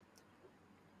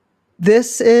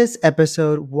This is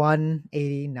episode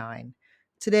 189.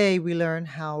 Today, we learn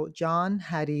how John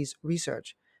Hattie's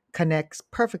research connects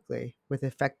perfectly with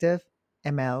effective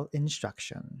ML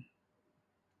instruction.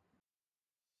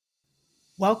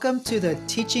 Welcome to the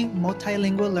Teaching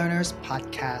Multilingual Learners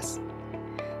podcast.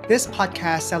 This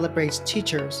podcast celebrates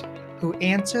teachers who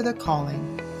answer the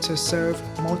calling to serve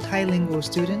multilingual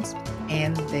students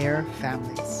and their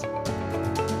families.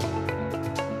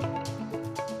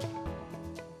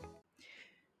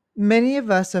 Many of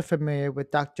us are familiar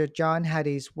with Dr. John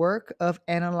Hattie's work of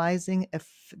analyzing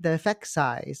the effect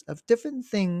size of different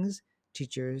things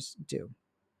teachers do.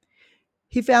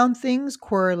 He found things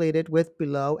correlated with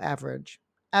below average,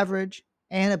 average,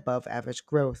 and above average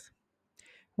growth.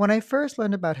 When I first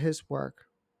learned about his work,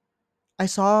 I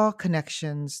saw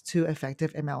connections to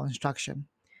effective ML instruction.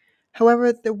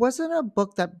 However, there wasn't a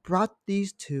book that brought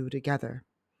these two together.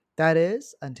 That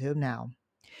is, until now.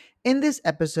 In this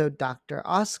episode, Dr.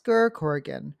 Oscar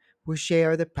Corrigan will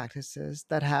share the practices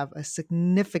that have a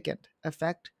significant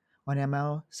effect on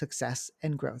ML success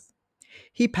and growth.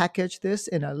 He packaged this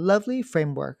in a lovely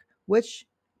framework, which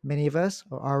many of us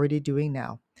are already doing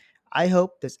now. I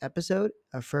hope this episode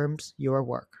affirms your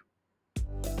work.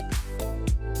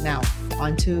 Now,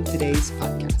 on to today's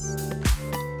podcast.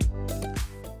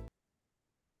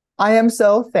 I am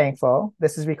so thankful.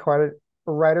 This is recorded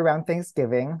right around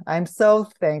Thanksgiving. I'm so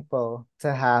thankful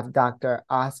to have Dr.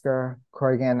 Oscar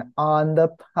Corrigan on the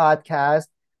podcast.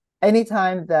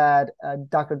 Anytime that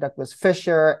Dr. Douglas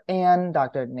Fisher and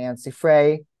Dr. Nancy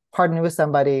Frey partner with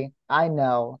somebody, I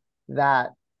know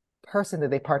that person that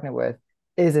they partner with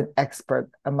is an expert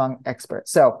among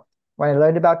experts. So when I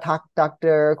learned about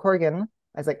Dr. Corrigan,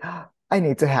 I was like, I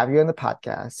need to have you on the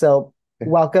podcast. So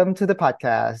welcome to the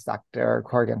podcast, Dr.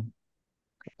 Corrigan.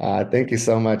 Thank you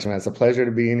so much, man. It's a pleasure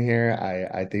to be in here.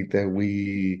 I think that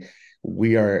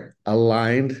we are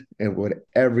aligned with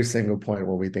every single point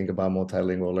when we think about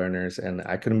multilingual learners, and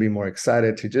I couldn't be more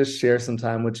excited to just share some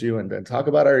time with you and then talk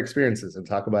about our experiences and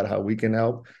talk about how we can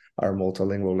help our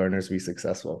multilingual learners be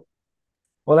successful.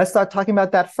 Well, let's start talking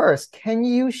about that first. Can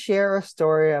you share a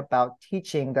story about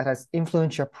teaching that has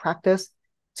influenced your practice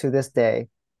to this day?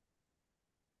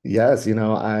 Yes,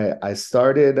 I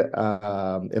started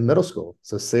in middle school,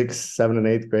 so 6th, 7th, and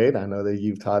 8th grade. I know that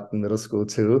you've taught in middle school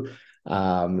too.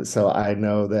 So I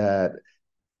know that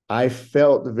I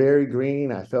felt very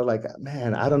green. I felt like,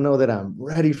 man, I don't know that I'm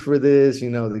ready for this.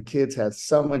 The kids had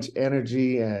so much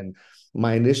energy, and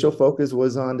my initial focus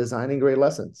was on designing great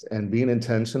lessons and being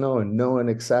intentional and knowing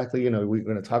exactly, we're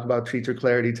going to talk about teacher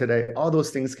clarity today. All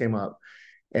those things came up.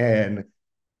 And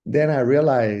then I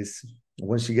realized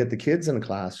once you get the kids in the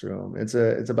classroom, it's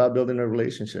about building the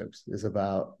relationships. It's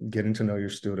about getting to know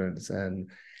your students and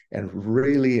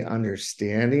really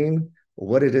understanding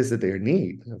what it is that they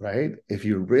need, right? If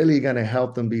you're really going to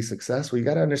help them be successful, you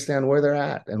got to understand where they're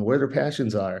at and where their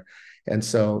passions are. And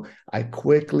so I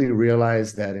quickly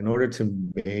realized that in order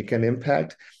to make an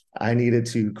impact, I needed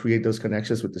to create those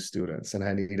connections with the students, and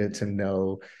I needed to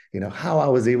know, how I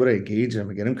was able to engage them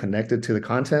and get them connected to the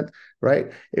content,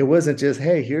 right? It wasn't just,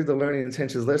 hey, here's the learning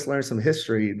intentions, let's learn some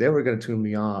history. They were going to tune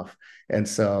me off. And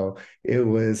so it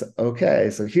was, okay,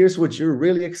 so here's what you're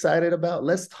really excited about.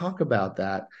 Let's talk about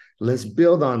that. Let's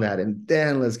build on that, and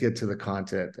then let's get to the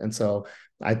content. And so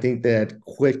I think that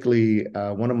quickly,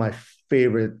 one of my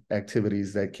favorite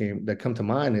activities that come to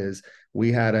mind is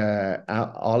we had a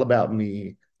All About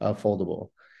Me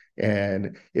foldable,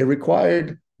 and it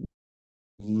required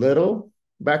little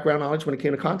background knowledge when it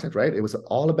came to content, right? It was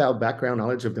all about background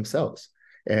knowledge of themselves.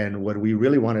 And what we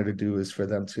really wanted to do is for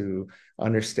them to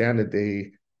understand that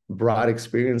they brought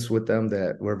experience with them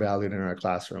that were valued in our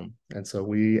classroom. And so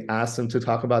we asked them to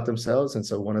talk about themselves. And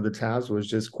so one of the tabs was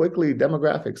just quickly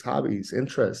demographics, hobbies,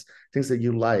 interests, things that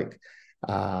you like.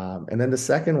 And then the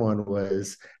second one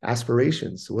was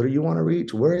aspirations. What do you want to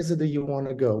reach? Where is it that you want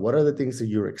to go? What are the things that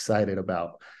you're excited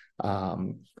about?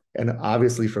 And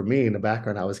obviously for me in the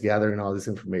background, I was gathering all this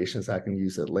information so I can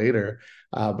use it later.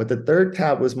 But the third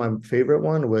tab was my favorite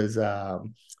one. Was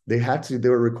they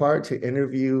were required to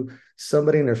interview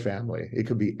somebody in their family. It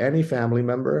could be any family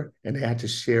member, and they had to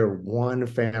share one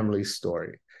family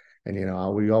story. And,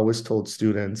 we always told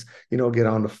students, get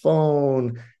on the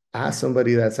phone, ask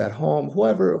somebody that's at home,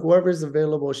 whoever's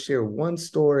available, share one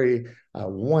story,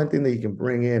 one thing that you can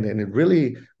bring in. And it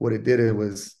really, what it did,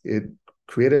 it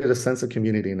created a sense of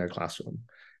community in their classroom.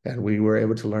 And we were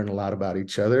able to learn a lot about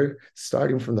each other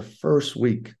starting from the first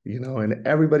week, and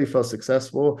everybody felt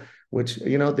successful which,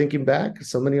 thinking back,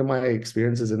 so many of my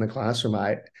experiences in the classroom,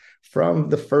 from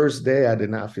the first day, I did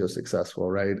not feel successful,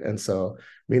 right? And so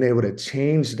being able to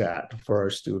change that for our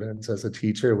students as a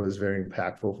teacher was very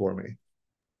impactful for me.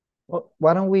 Well,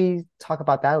 why don't we talk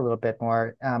about that a little bit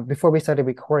more? Before we started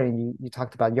recording, you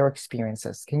talked about your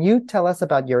experiences. Can you tell us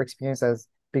about your experience as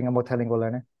being a multilingual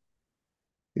learner?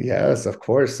 Yes, of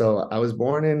course. So I was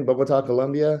born in Bogota,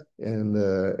 Colombia in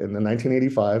the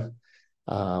 1985.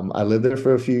 I lived there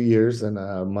for a few years, and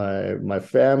my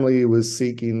family was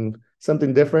seeking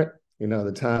something different. At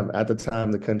the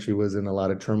time the country was in a lot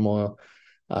of turmoil,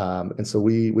 and so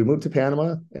we moved to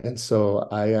Panama, and so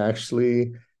I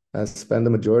actually spent the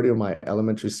majority of my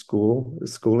elementary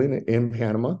schooling in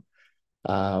Panama.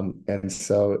 And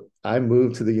so I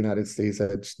moved to the United States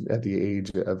at the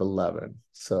age of 11.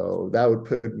 So that would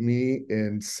put me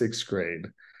in sixth grade.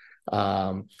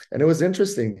 And it was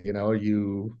interesting,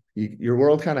 your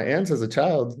world kind of ends as a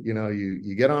child.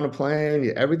 You get on a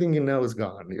plane, everything is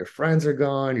gone. Your friends are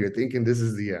gone. You're thinking this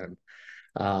is the end.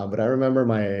 But I remember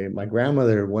my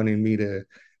grandmother wanting me to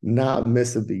not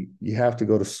miss a beat. You have to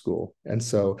go to school. And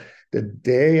so the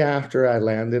day after I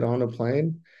landed on a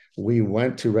plane, we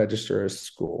went to register at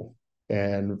school.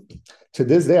 And to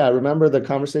this day, I remember the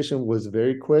conversation was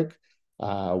very quick.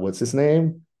 What's his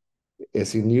name?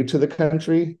 Is he new to the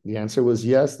country? The answer was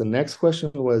yes. The next question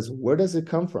was, where does it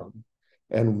come from?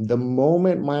 And the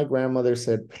moment my grandmother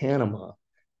said Panama,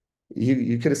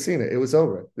 you could have seen it. It was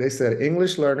over. They said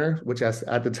English learner, which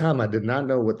at the time I did not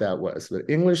know what that was, but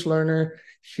English learner,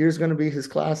 here's going to be his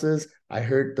classes. I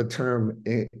heard the term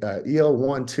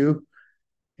EL1, 2,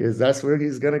 because that's where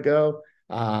he's going to go.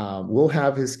 We'll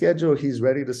have his schedule. He's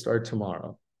ready to start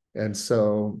tomorrow. And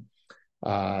so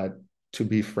uh, to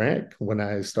be frank, when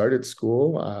I started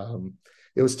school,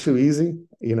 it was too easy.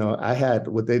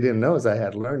 What they didn't know is I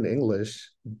had learned English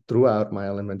throughout my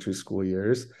elementary school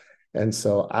years. And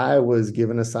so I was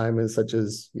given assignments such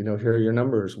as, here are your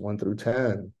numbers, 1 through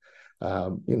 10,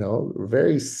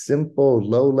 very simple,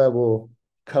 low level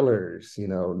colors,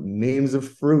 names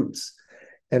of fruits.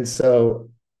 And so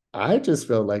I just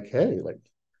felt like, hey, like,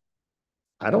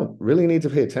 I don't really need to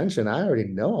pay attention. I already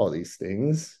know all these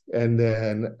things. And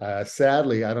then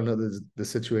sadly, I don't know the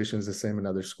situation is the same in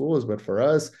other schools, but for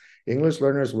us, English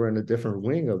learners were in a different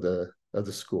wing of the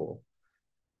school.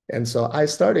 And so I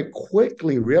started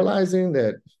quickly realizing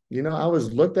that, I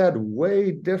was looked at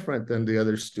way different than the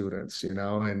other students,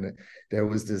 and there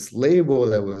was this label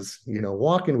that was,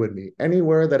 walking with me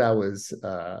anywhere that I was,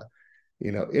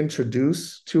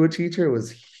 introduced to a teacher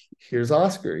was, here's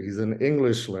Oscar. He's an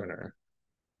English learner,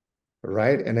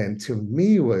 right? And then to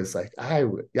me was like I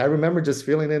remember just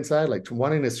feeling inside like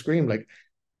wanting to scream like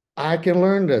I can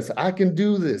learn this, I can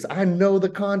do this, I know the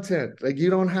content, like you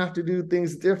don't have to do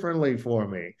things differently for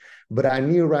me. But I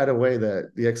knew right away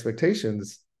that the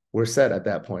expectations were set at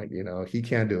that point. He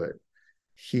can't do it.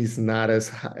 He's not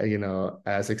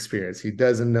as experienced. He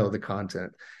doesn't know the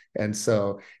content. And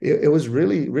so it was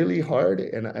really really hard,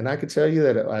 and I could tell you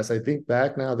that as I think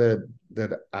back now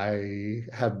that I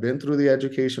have been through the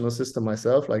educational system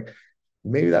myself, like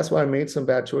maybe that's why I made some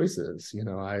bad choices.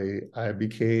 I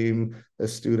became a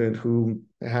student who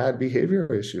had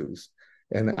behavior issues.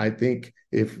 And I think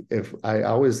if I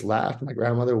always laughed, my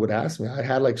grandmother would ask me, I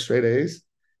had like straight A's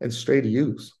and straight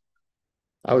U's.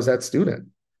 I was that student,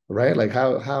 right? Like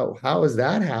how is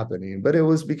that happening? But it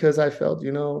was because I felt,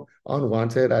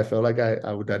 unwanted. I felt like I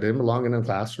didn't belong in a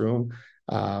classroom.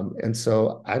 And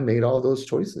so I made all those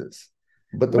choices.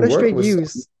 But the What are work straight was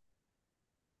U's?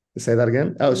 Say that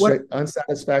again. Oh, straight What?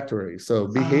 unsatisfactory. So Oh,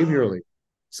 behaviorally.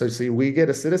 So see, we get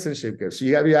a citizenship gift. So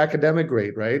you have your academic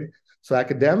grade, right? So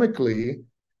academically,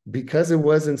 because it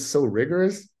wasn't so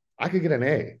rigorous, I could get an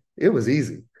A. It was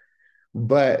easy.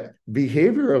 But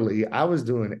behaviorally, I was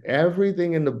doing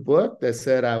everything in the book that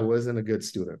said I wasn't a good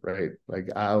student, right? Like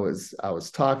I was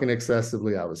talking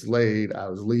excessively, I was late, I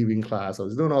was leaving class, I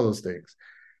was doing all those things.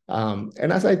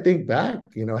 And as I think back,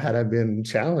 had I been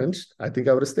challenged, I think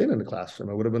I would have stayed in the classroom.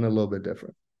 It would have been a little bit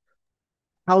different.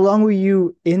 how long were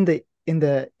you in the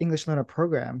English learner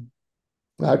program?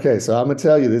 Okay, so I'm gonna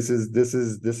tell you this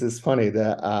is funny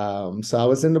that so I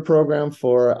was in the program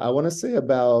for I want to say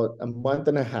about a month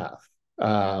and a half.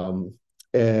 Um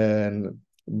and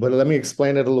but let me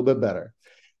explain it a little bit better.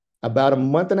 About a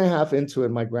month and a half into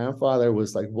it, my grandfather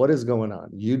was like, "What is going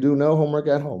on? You do no homework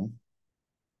at home.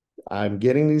 I'm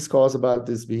getting these calls about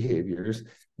these behaviors,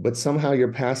 but somehow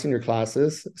you're passing your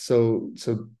classes. So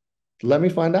let me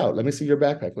find out. Let me see your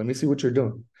backpack. Let me see what you're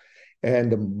doing."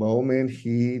 And the moment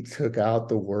he took out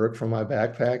the work from my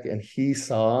backpack and he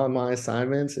saw my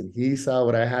assignments and he saw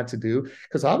what I had to do,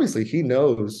 because obviously he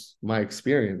knows my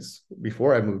experience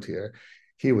before I moved here,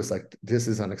 he was like, "This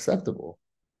is unacceptable.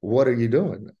 What are you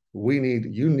doing?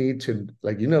 You need to,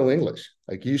 like, English.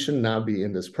 Like, you should not be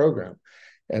in this program."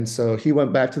 And so he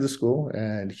went back to the school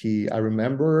and I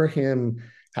remember him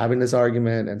having this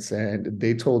argument and saying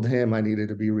they told him I needed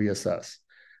to be reassessed.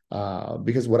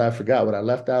 Because what I forgot, what I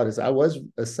left out is I was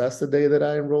assessed the day that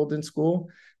I enrolled in school,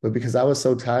 but because I was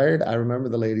so tired, I remember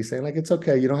the lady saying, like, "It's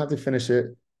okay, you don't have to finish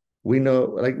it. We know,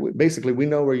 like, basically, we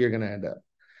know where you're going to end up."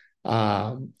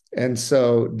 And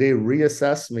so they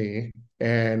reassessed me.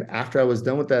 And after I was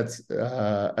done with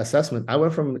that assessment, I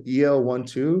went from EL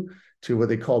 1-2 to what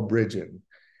they call bridging,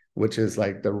 which is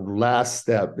like the last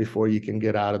step before you can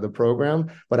get out of the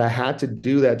program. But I had to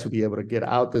do that to be able to get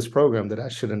out this program that I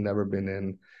should have never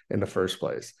been in the first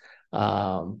place.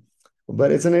 Um,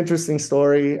 but it's an interesting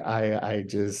story. I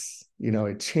just,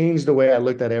 it changed the way I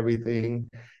looked at everything.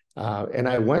 And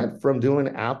I went from doing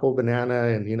apple, banana,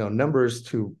 and numbers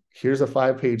to here's a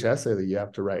 5-page essay that you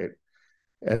have to write.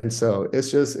 And so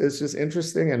it's just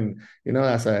interesting. And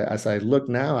as I look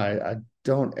now, I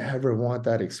don't ever want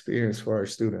that experience for our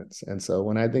students. And so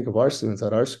when I think of our students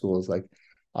at our schools, like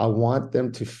I want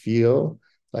them to feel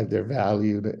like they're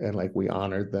valued and like we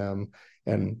honored them.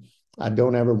 And I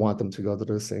don't ever want them to go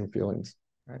through the same feelings.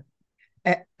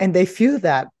 Right. And they feel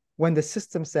that when the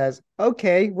system says,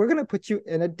 okay, we're going to put you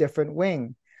in a different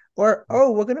wing, or,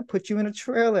 oh, we're going to put you in a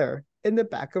trailer in the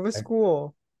back of a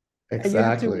school, and you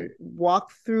have to Exactly.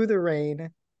 walk through the rain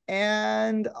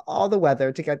and all the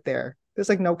weather to get there. There's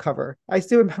like no cover. I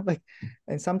still remember, like,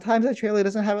 and sometimes a trailer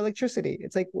doesn't have electricity.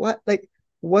 It's like, what? Like,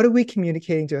 what are we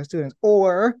communicating to our students?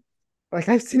 Or like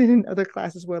I've seen it in other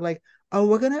classes where like,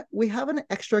 oh, we have an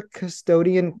extra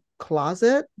custodian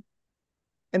closet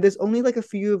and there's only like a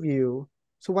few of you.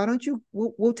 So why don't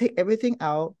we'll take everything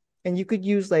out and you could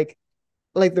use like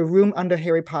the room under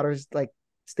Harry Potter's like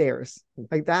stairs.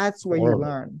 Like that's where you Horrible.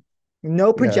 learn. No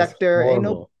Yes, projector, ain't no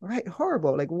horrible. right,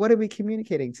 horrible. Like what are we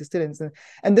communicating to students?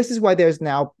 And this is why there's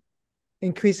now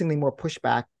increasingly more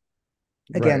pushback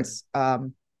Right. against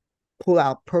pull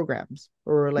out programs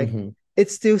or like Hmm.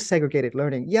 it's still segregated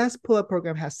learning. Yes, pull out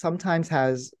program sometimes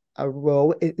has a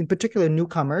role in particular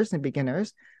newcomers and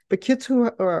beginners, but kids who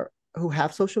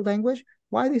have social language,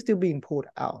 why are they still being pulled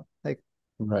out? Like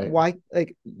Right. why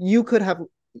like you could have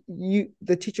you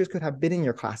the teachers could have been in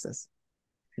your classes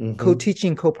Hmm.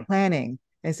 co-teaching, co-planning,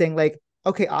 and saying like,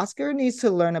 okay, Oscar needs to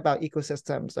learn about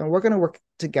ecosystems, and we're going to work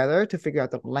together to figure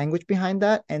out the language behind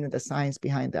that and the science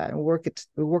behind that, and work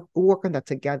on that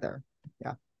together.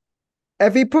 Yeah.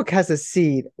 Every book has a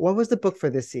seed. What was the book for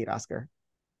this seed, Oscar?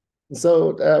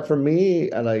 So for me,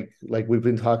 like we've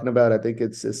been talking about, I think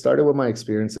it started with my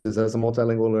experiences as a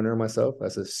multilingual learner myself,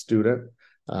 as a student,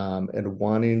 and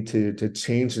wanting to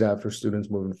change that for students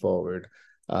moving forward.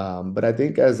 But I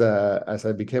think as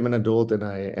I became an adult and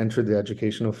I entered the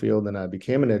educational field and I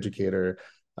became an educator,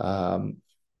 um,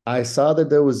 I saw that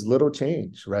there was little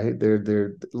change, right?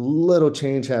 There little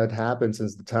change had happened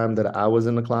since the time that I was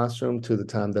in the classroom to the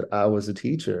time that I was a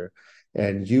teacher.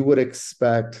 And you would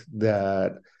expect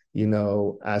that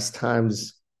as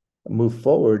times move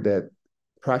forward, that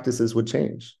practices would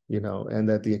change, and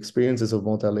that the experiences of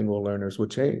multilingual learners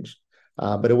would change.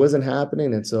 But it wasn't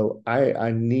happening. And so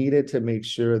I needed to make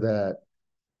sure that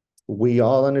we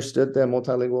all understood that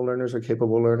multilingual learners are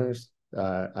capable learners.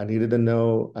 I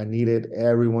needed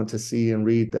everyone to see and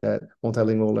read that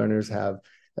multilingual learners have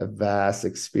a vast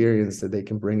experience that they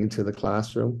can bring into the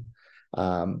classroom.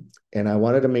 And I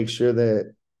wanted to make sure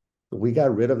that we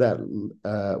got rid of that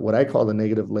what I call the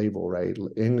negative label, right?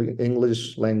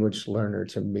 English language learner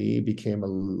to me became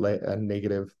a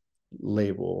negative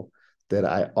label that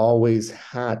I always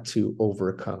had to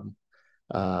overcome.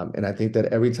 And I think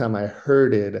that every time I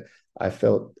heard it, I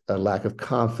felt a lack of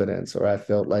confidence, or I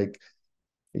felt like,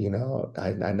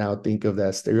 I now think of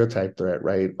that stereotype threat,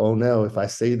 right? Oh no, if I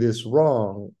say this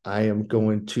wrong, I am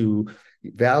going to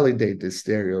validate this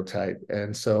stereotype.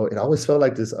 And so it always felt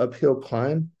like this uphill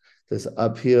climb, this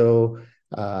uphill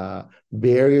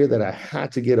barrier that I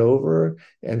had to get over.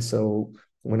 And so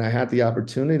when I had the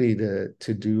opportunity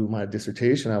to do my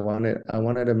dissertation, I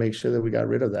wanted to make sure that we got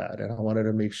rid of that, and I wanted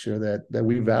to make sure that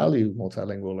we value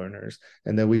multilingual learners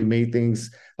and that we made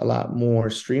things a lot more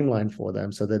streamlined for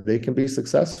them so that they can be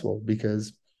successful.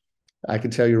 Because I can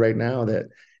tell you right now that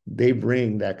they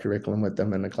bring that curriculum with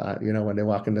them in the class, when they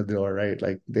walk in the door, right?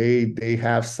 Like they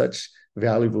have such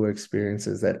valuable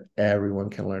experiences that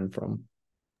everyone can learn from.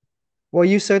 Well,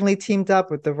 you certainly teamed up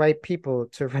with the right people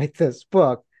to write this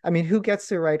book. I mean, who gets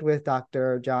to write with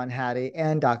Dr. John Hattie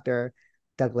and Dr.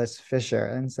 Douglas Fisher?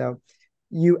 And so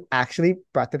you actually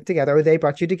brought them together, or they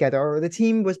brought you together, or the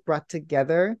team was brought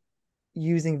together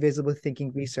using visible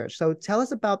thinking research. So tell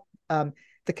us about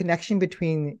the connection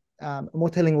between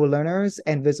multilingual learners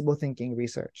and visible thinking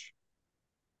research.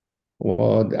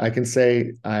 Well, I can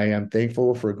say I am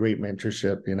thankful for great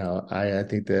mentorship. I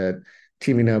think that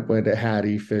teaming up with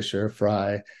Hattie, Fisher,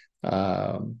 Fry,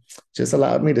 um, just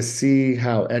allowed me to see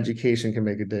how education can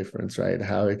make a difference, right?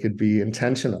 How it could be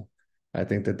intentional. I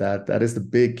think that is the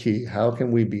big key. How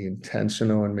can we be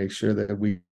intentional and make sure that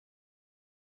we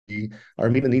are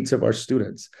meeting the needs of our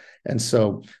students? And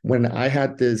so when I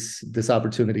had this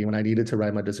opportunity, when I needed to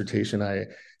write my dissertation,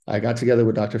 I got together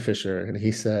with Dr. Fisher, and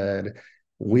he said,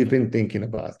 we've been thinking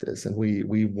about this, and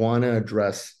we want to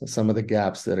address some of the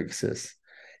gaps that exist.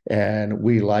 And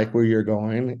we like where you're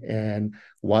going, and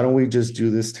why don't we just do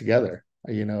this together?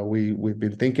 We've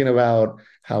been thinking about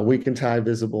how we can tie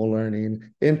visible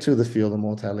learning into the field of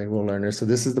multilingual learners. So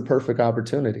this is the perfect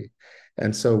opportunity.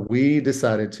 And so we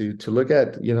decided to look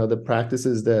at, the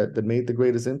practices that made the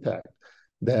greatest impact,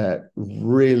 that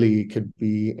really could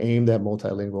be aimed at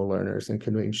multilingual learners and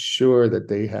could ensure that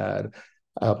they had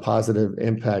a positive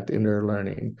impact in their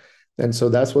learning. And so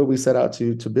that's what we set out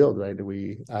to build, right?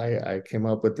 I came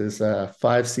up with this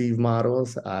 5C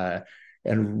models,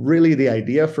 and really the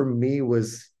idea for me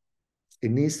was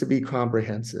it needs to be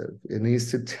comprehensive. It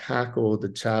needs to tackle the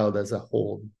child as a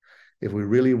whole. If we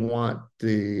really want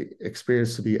the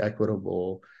experience to be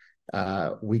equitable,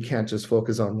 we can't just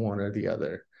focus on one or the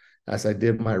other. As I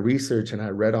did my research and I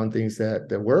read on things that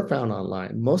were found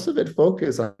online, most of it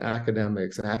focused on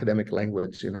academics and academic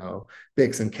language,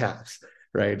 bics and caps,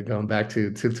 right? Going back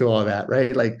to all that,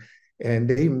 right? And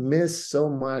they miss so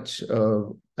much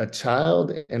of a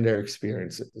child and their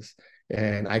experiences.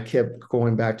 And I kept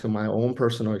going back to my own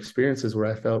personal experiences where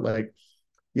I felt like,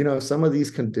 some of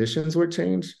these conditions were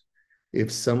changed.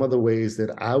 If some of the ways that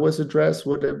I was addressed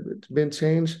would have been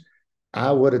changed,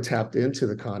 I would have tapped into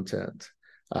the content.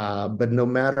 But no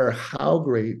matter how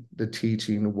great the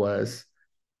teaching was,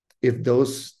 if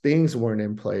those things weren't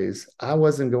in place, I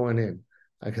wasn't going in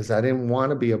because I didn't want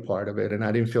to be a part of it, and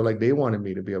I didn't feel like they wanted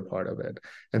me to be a part of it.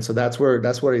 And so that's where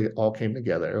it all came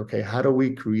together. Okay, how do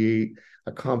we create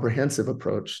a comprehensive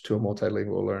approach to a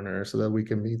multilingual learner so that we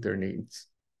can meet their needs?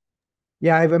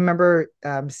 Yeah, I remember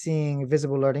seeing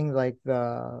visible learning, like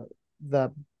the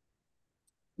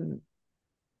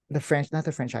French, not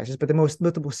the franchises, but the most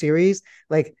notable series,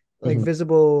 like Mhm.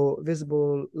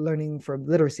 visible learning for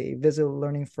literacy, visible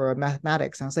learning for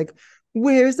mathematics. And I was like,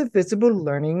 where's the visible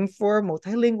learning for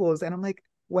multilinguals? And I'm like,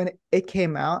 when it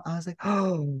came out, I was like,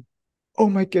 oh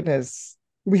my goodness,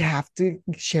 we have to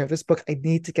share this book. I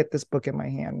need to get this book in my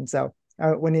hand. And so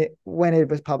when it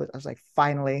was published, I was like,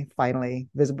 finally,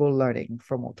 visible learning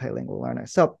for multilingual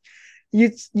learners. So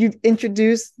you've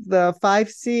introduced the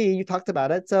 5C, you talked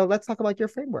about it. So let's talk about your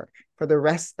framework for the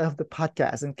rest of the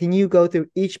podcast. And can you go through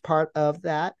each part of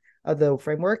that, of the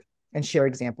framework, and share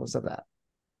examples of that?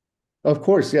 Of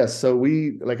course, yes. So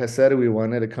like I said, we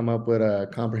wanted to come up with a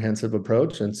comprehensive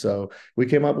approach. And so we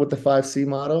came up with the 5C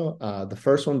model, the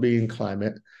first one being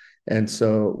climate. And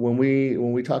so when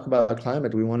we talk about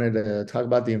climate, we wanted to talk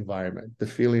about the environment, the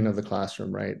feeling of the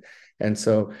classroom, right? And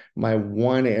so my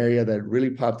one area that really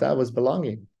popped out was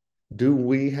belonging. Do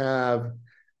we have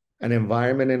an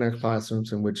environment in our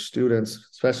classrooms in which students,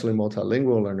 especially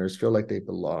multilingual learners, feel like they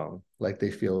belong, like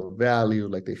they feel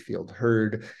valued, like they feel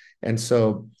heard? And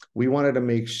so we wanted to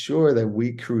make sure that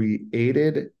we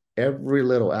created every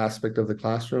little aspect of the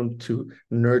classroom to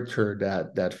nurture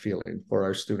that feeling for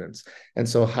our students. And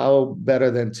so how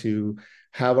better than to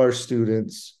have our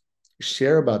students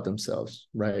share about themselves,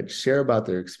 right? Share about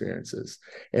their experiences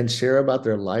and share about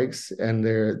their likes and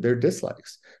their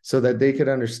dislikes so that they could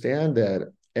understand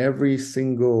that every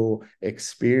single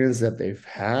experience that they've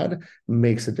had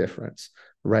makes a difference,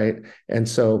 right? And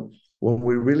so when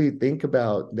we really think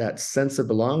about that sense of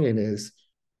belonging is,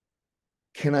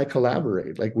 can I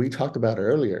collaborate? Like we talked about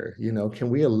earlier, can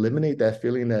we eliminate that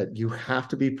feeling that you have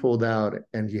to be pulled out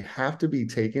and you have to be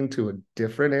taken to a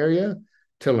different area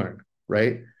to learn,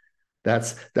 right?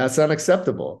 That's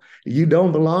unacceptable. You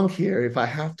don't belong here if I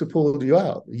have to pull you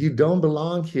out. You don't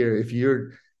belong here if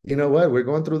you're, you know what, we're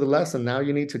going through the lesson. Now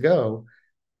you need to go.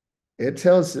 It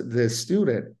tells the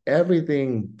student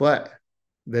everything but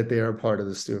that they are part of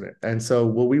the student. And so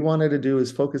what we wanted to do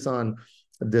is focus on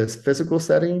this physical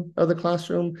setting of the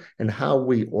classroom and how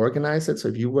we organize it. So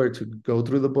if you were to go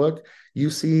through the book,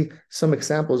 you see some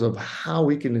examples of how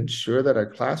we can ensure that our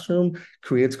classroom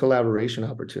creates collaboration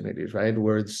opportunities, right?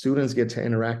 Where students get to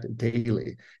interact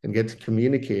daily and get to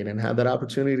communicate and have that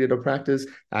opportunity to practice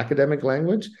academic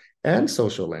language and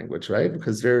social language, right?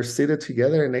 Because they're seated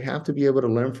together and they have to be able to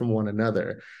learn from one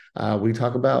another. We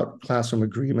talk about classroom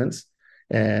agreements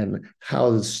and how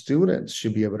the students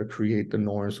should be able to create the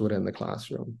norms within the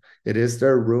classroom. It is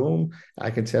their room.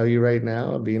 I can tell you right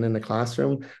now, being in the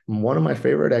classroom, one of my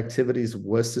favorite activities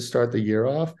was to start the year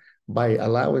off by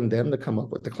allowing them to come up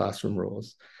with the classroom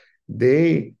rules.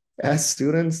 They, as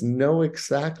students, know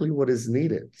exactly what is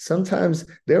needed. Sometimes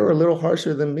they were a little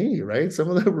harsher than me, right? Some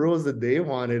of the rules that they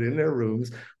wanted in their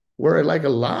rooms were like a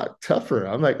lot tougher.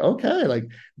 I'm like, okay, like,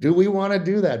 do we want to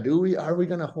do that? Are we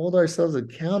going to hold ourselves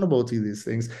accountable to these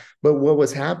things? But what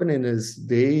was happening is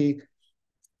they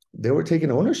were taking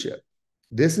ownership.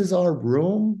 This is our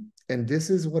room, and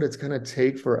this is what it's going to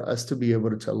take for us to be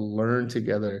able to learn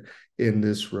together in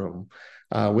this room.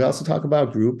 We also talk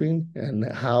about grouping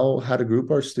and how to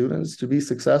group our students to be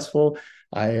successful.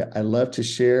 I love to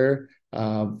share.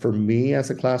 For me as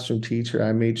a classroom teacher,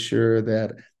 I made sure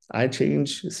that I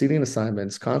change seating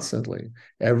assignments constantly.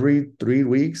 Every 3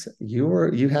 weeks,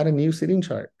 you had a new seating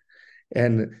chart,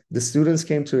 and the students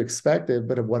came to expect it.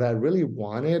 But what I really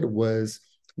wanted was,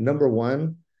 number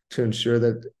one, to ensure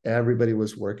that everybody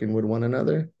was working with one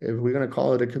another. If we're going to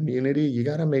call it a community, you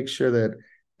got to make sure that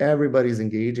everybody's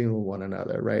engaging with one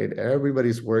another, right?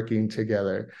 Everybody's working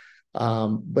together.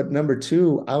 But number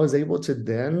two, I was able to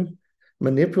then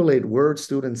manipulate where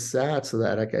students sat so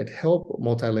that I could help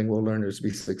multilingual learners be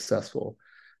successful,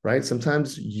 right?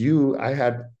 Sometimes I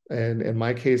had, and in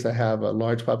my case, I have a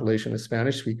large population of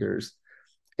Spanish speakers,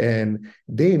 and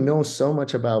they know so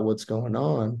much about what's going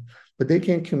on, but they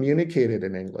can't communicate it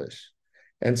in English.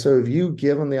 And so if you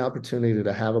give them the opportunity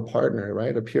to have a partner,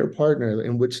 right, a peer partner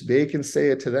in which they can say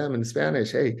it to them in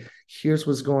Spanish, hey, here's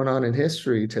what's going on in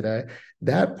history today,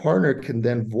 that partner can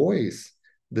then voice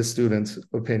the student's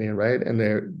opinion, right?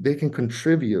 And they can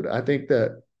contribute. I think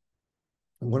that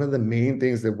one of the main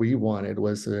things that we wanted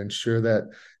was to ensure that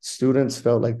students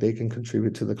felt like they can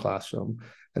contribute to the classroom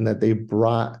and that they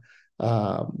brought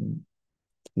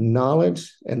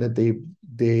knowledge and that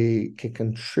they can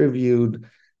contribute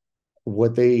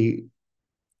what they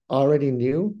already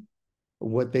knew,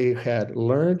 what they had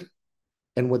learned,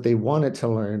 and what they wanted to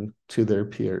learn to their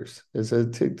peers. Is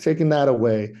taking that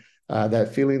away,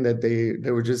 that feeling that they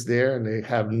were just there and they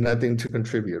have nothing to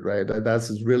contribute, right?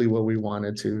 That's really what we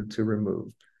wanted to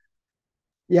remove.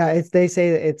 Yeah, they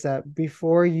say that it's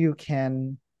before you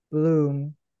can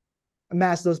bloom,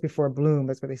 match those before bloom.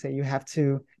 That's what they say. You have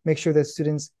to make sure that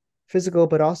students' physical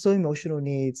but also emotional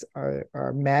needs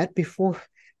are met before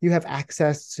you have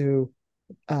access to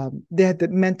they have the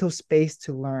mental space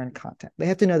to learn content. They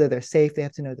have to know that they're safe. They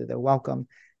have to know that they're welcome,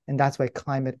 and that's why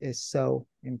climate is so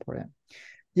important.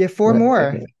 Yeah, four Right.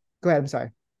 more. Go ahead. I'm sorry.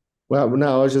 Well,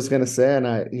 no, I was just gonna say,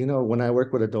 and when I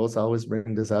work with adults, I always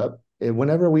bring this up.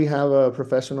 Whenever we have a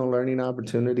professional learning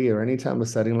opportunity or any time of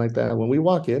setting like that, when we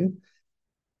walk in,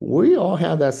 we all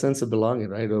have that sense of belonging,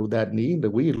 right? Or that need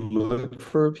that we look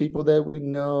for people that we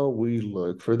know. We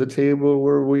look for the table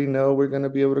where we know we're going to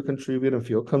be able to contribute and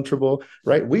feel comfortable,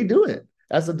 right? We do it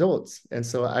as adults. And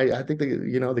so I think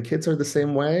that, the kids are the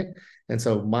same way. And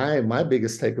so my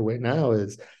biggest takeaway now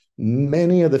is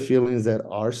many of the feelings that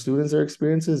our students are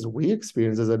experiencing, we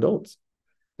experience as adults.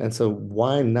 And so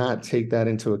why not take that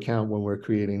into account when we're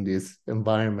creating these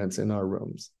environments in our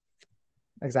rooms?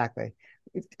 Exactly.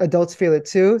 Adults feel it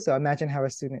too. So imagine how a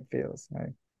student feels.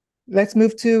 Right. Let's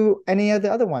move to any of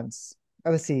the other ones,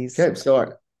 other C's. Okay, so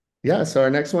our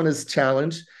next one is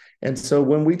challenge. And so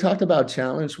when we talked about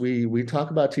challenge, we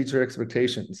talk about teacher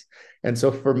expectations. And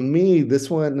so for me, this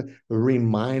one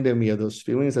reminded me of those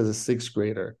feelings as a sixth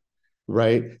grader,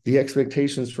 right? The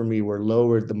expectations for me were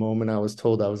lowered the moment I was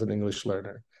told I was an English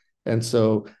learner. And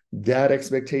so that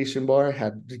expectation bar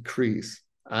had decreased.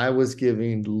 I was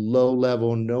giving low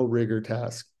level, no rigor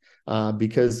tasks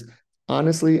because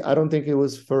honestly, I don't think it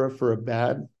was for a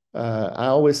bad. I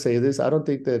always say this. I don't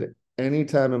think that any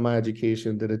time in my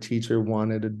education that a teacher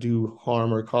wanted to do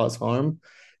harm or cause harm,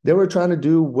 they were trying to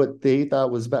do what they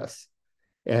thought was best.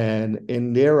 And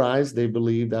in their eyes, they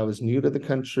believed I was new to the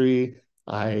country.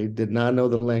 I did not know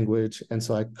the language, and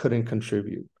so I couldn't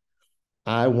contribute.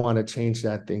 I want to change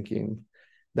that thinking.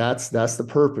 That's the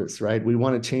purpose, right? We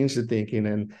want to change the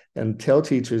thinking and tell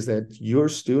teachers that your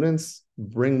students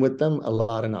bring with them a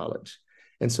lot of knowledge.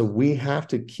 And so we have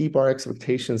to keep our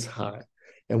expectations high.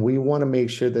 And we want to make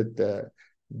sure that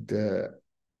the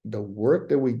the work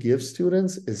that we give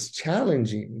students is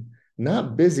challenging,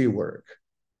 not busy work,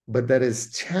 but that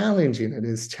is challenging. It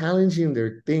is challenging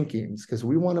their thinkings because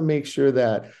we want to make sure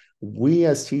that we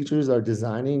as teachers are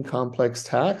designing complex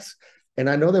tasks. And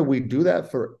I know that we do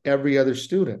that for every other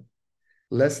student.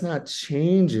 Let's not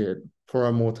change it for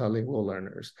our multilingual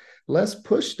learners. Let's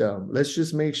push them. Let's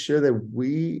just make sure that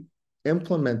we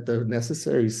implement the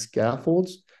necessary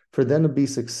scaffolds for them to be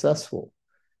successful,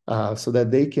 so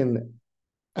that they can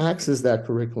access that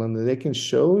curriculum, that they can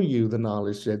show you the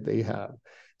knowledge that they have.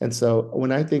 And so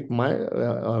when I think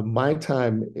my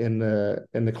time in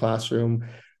the classroom,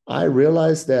 I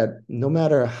realized that no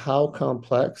matter how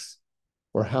complex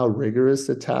or how rigorous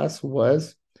the task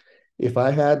was, if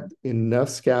I had enough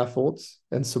scaffolds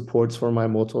and supports for my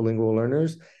multilingual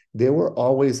learners, they were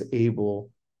always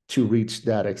able to reach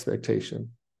that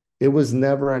expectation. It was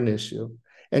never an issue.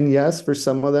 And yes, for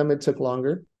some of them, it took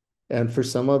longer. And for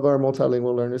some of our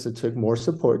multilingual learners, it took more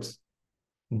supports.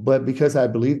 But because I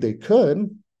believed they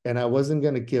could and I wasn't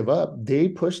going to give up, they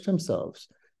pushed themselves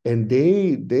and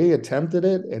they attempted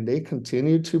it and they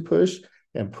continued to push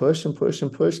and push and push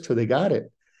and push till they got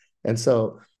it. And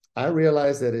so I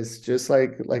realized that it's just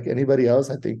like anybody else.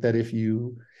 I think that if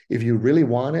you really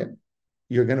want it,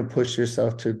 you're going to push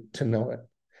yourself to know it.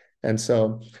 And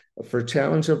so for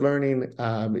challenge of learning,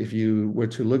 if you were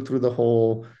to look through the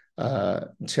whole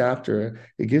chapter,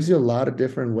 it gives you a lot of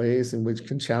different ways in which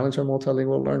can challenge our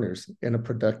multilingual learners in a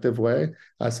productive way,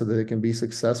 so that they can be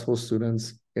successful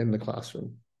students in the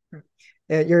classroom.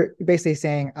 You're basically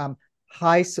saying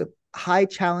high high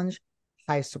challenge,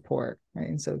 high support, right?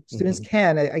 And so students Mm-hmm.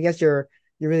 can. I guess you're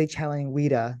really challenging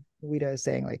WIDA. WIDA is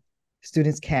saying like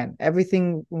students can.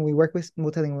 Everything when we work with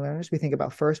multilingual learners, we think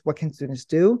about first what can students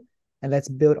do, and let's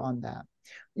build on that.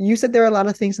 You said there are a lot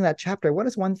of things in that chapter. What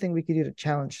is one thing we could do to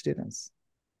challenge students?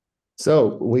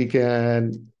 So we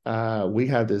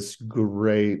have this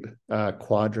great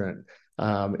quadrant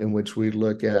in which we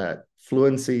look at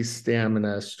fluency,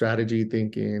 stamina, strategy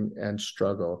thinking, and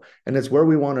struggle. And it's where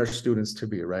we want our students to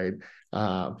be, right?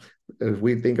 Uh, if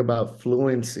we think about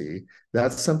fluency,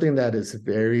 that's something that is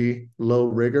very low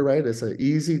rigor, right? It's an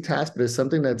easy task, but it's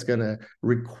something that's going to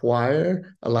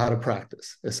require a lot of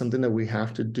practice. It's something that we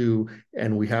have to do,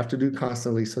 and we have to do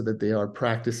constantly so that they are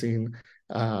practicing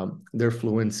their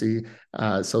fluency.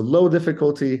 So low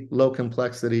difficulty, low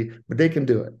complexity, but they can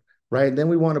do it, right? Then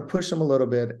we want to push them a little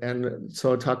bit. And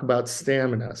so I talk about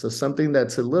stamina. So something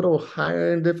that's a little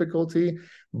higher in difficulty,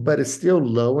 but it's still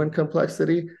low in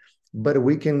complexity. But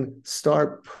we can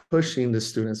start pushing the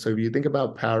students. So if you think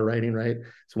about power writing, right?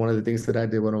 It's one of the things that I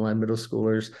did with one of my middle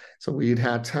schoolers. So we'd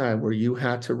have time where you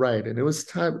had to write. And it was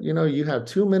time, you have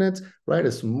 2 minutes, write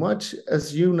as much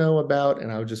as you know about, and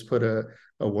I would just put a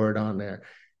word on there.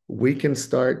 We can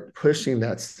start pushing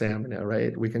that stamina,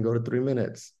 right? We can go to 3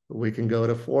 minutes. We can go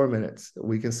to 4 minutes.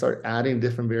 We can start adding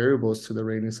different variables to the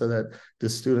rating so that the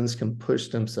students can push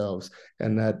themselves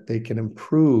and that they can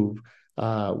improve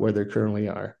where they currently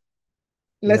are.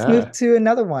 Let's move Yeah. to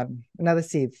another one, another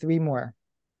seed, three more.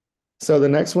 So the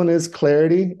next one is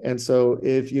clarity. And so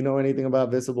if you know anything about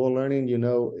visible learning,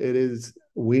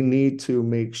 we need to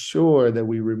make sure that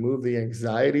we remove the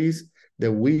anxieties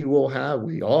that we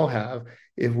all have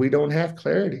if we don't have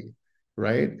clarity,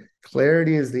 right?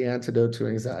 Clarity is the antidote to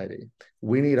anxiety.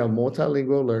 We need our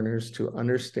multilingual learners to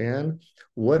understand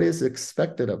what is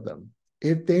expected of them.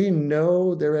 If they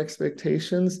know their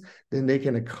expectations, then they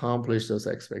can accomplish those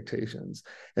expectations.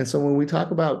 And so when we talk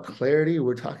about clarity,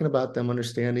 we're talking about them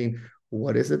understanding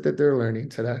what is it that they're learning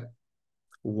today?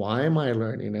 Why am I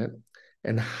learning it?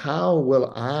 And how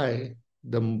will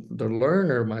the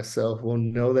learner myself, will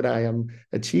know that I am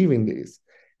achieving these?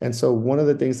 And so one of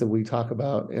the things that we talk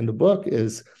about in the book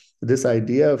is this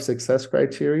idea of success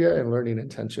criteria and learning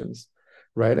intentions,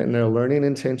 right? And their learning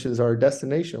intentions are a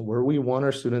destination where we want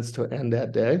our students to end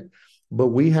that day, but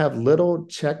we have little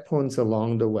checkpoints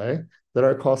along the way that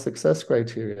are called success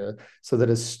criteria so that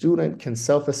a student can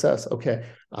self-assess, okay,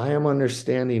 I am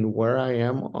understanding where I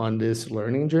am on this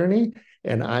learning journey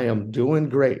and I am doing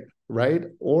great, right?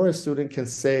 Or a student can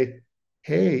say,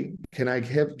 hey, can I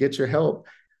get your help?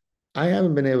 I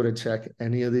haven't been able to check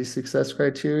any of these success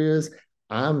criterias.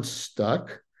 I'm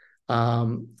stuck.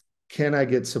 Um, can I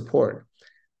get support?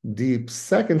 The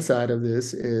second side of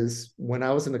this is when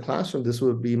I was in the classroom, this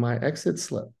would be my exit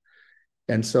slip.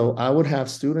 And so I would have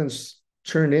students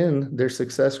turn in their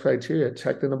success criteria,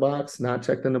 checked in the box, not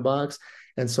checked in the box.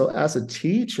 And so as a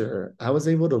teacher, I was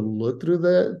able to look through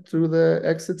the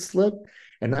exit slip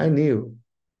and I knew,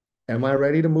 am I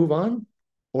ready to move on?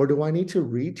 Or do I need to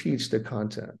reteach the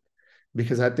content?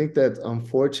 Because I think that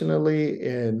unfortunately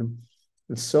in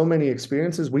and so many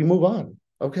experiences, we move on.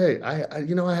 Okay, I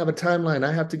have a timeline.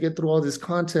 I have to get through all this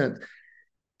content,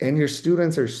 and your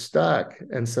students are stuck.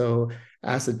 And so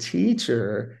as a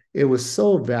teacher, it was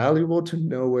so valuable to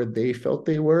know where they felt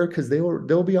they were, because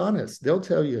they'll be honest. They'll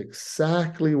tell you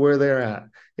exactly where they're at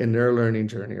in their learning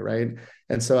journey, right?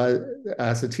 And so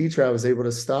as a teacher, I was able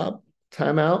to stop,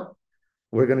 time out.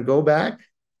 We're going to go back.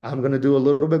 I'm going to do a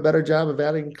little bit better job of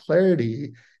adding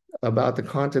clarity about the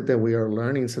content that we are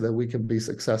learning so that we can be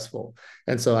successful.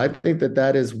 And so I think that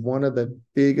that is one of the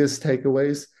biggest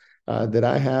takeaways that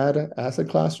I had as a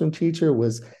classroom teacher,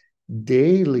 was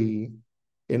daily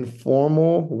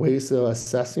informal ways of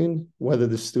assessing whether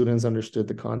the students understood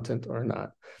the content or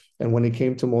not. And when it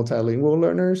came to multilingual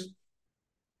learners,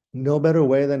 no better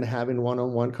way than having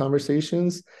one-on-one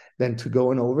conversations than to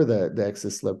going over the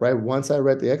exit slip, right? Once I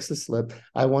read the exit slip,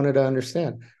 I wanted to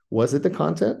understand, was it the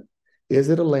content? Is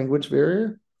it a language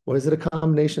barrier? Or is it a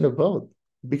combination of both?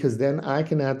 Because then I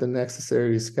can add the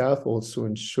necessary scaffolds to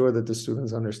ensure that the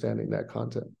student's understanding that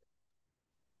content.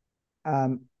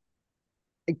 Um,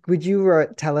 would you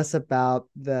tell us about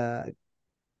the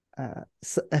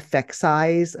effect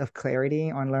size of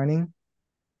clarity on learning?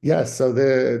 Yes, so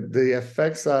the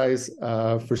effect size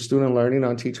for student learning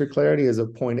on teacher clarity is a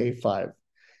 0.85.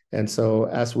 And so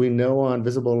as we know on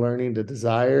visible learning, the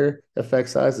desired effect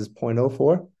size is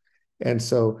 0.04. And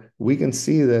so we can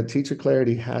see that teacher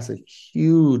clarity has a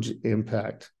huge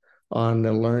impact on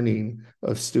the learning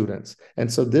of students.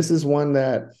 And so this is one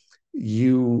that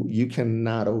you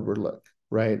cannot overlook,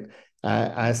 right?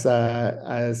 As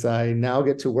I now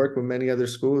get to work with many other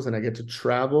schools and I get to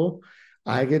travel,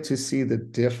 I get to see the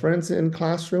difference in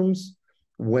classrooms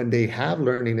when they have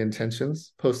learning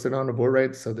intentions posted on the board,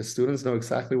 right? So the students know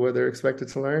exactly where they're expected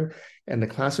to learn, and the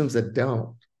classrooms that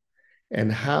don't,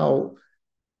 and how,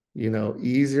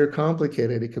 easy or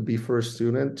complicated it could be for a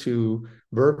student to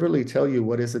verbally tell you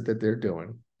what is it that they're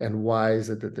doing and why is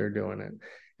it that they're doing it.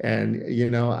 And,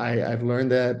 I've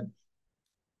learned that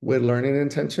with learning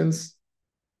intentions,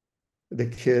 the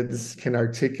kids can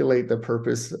articulate the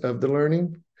purpose of the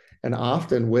learning. And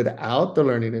often without the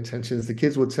learning intentions, the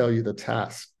kids will tell you the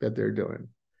task that they're doing.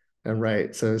 And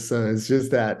right. So it's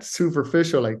just that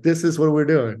superficial, like this is what we're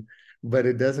doing. But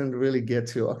it doesn't really get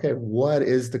to, okay, what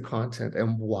is the content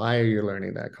and why are you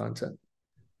learning that content?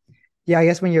 Yeah, I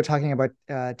guess when you're talking about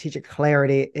teacher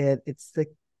clarity, it's like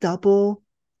double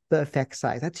the effect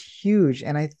size. That's huge.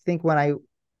 And I think when I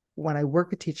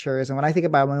work with teachers and when I think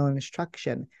about my own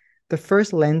instruction, the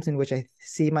first lens in which I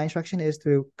see my instruction is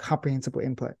through comprehensible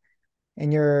input.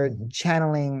 And you're Mhm.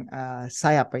 channeling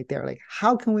PSYOP right there. Like,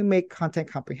 how can we make content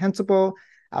comprehensible,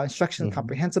 our instructions Mhm.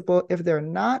 comprehensible? If they're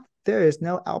not, there is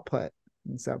no output.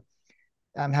 And so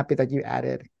I'm happy that you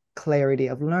added clarity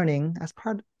of learning as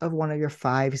part of one of your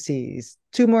 5 C's.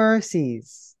 Two more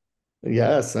C's.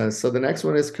 Yes. So the next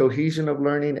one is cohesion of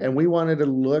learning. And we wanted to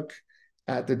look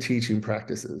at the teaching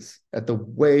practices, at the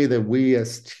way that we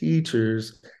as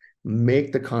teachers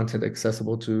make the content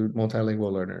accessible to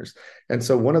multilingual learners. And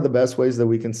so one of the best ways that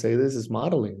we can say this is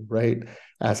modeling, right?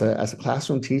 As a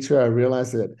classroom teacher, I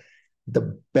realized that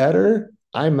the better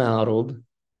I modeled,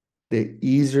 the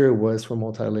easier it was for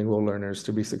multilingual learners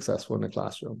to be successful in the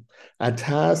classroom. A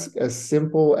task as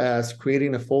simple as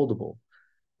creating a foldable,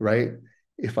 right?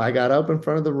 If I got up in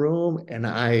front of the room and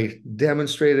I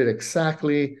demonstrated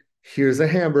exactly, here's a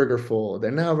hamburger fold,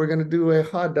 and now we're going to do a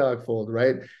hot dog fold,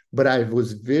 right? But I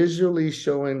was visually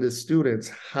showing the students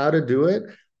how to do it.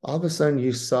 All of a sudden,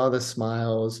 you saw the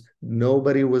smiles.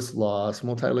 Nobody was lost.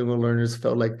 Multilingual learners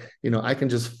felt like, I can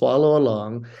just follow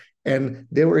along. And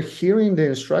they were hearing the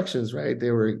instructions, right? They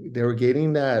were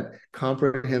getting that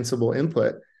comprehensible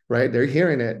input, right? They're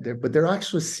hearing it, but they're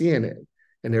actually seeing it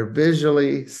and they're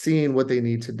visually seeing what they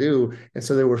need to do. And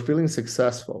so they were feeling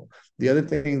successful. The other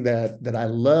thing that I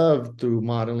loved through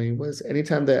modeling was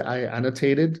anytime that I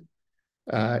annotated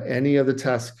any of the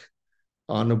tasks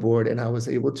on the board and I was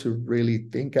able to really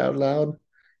think out loud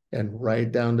and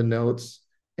write down the notes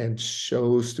and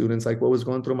show students like what was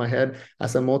going through my head.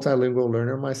 As a multilingual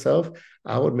learner myself,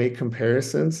 I would make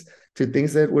comparisons to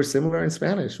things that were similar in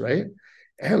Spanish, right?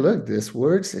 And look, this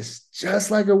word is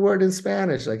just like a word in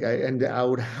Spanish. And I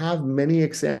would have many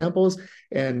examples.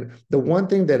 And the one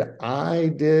thing that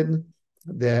I did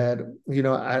that,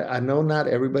 I know not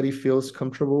everybody feels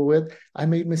comfortable with, I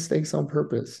made mistakes on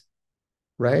purpose,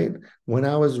 right? When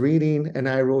I was reading and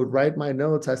I would write my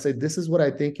notes, I said, this is what I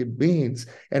think it means.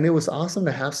 And it was awesome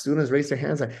to have students raise their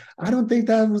hands like, I don't think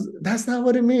that's not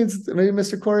what it means. Maybe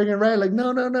Mr. Corrigan, right? Like,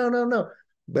 no, no, no, no, no.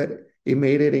 But it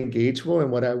made it engageable.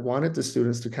 And what I wanted the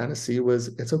students to kind of see was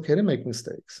it's okay to make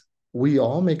mistakes. We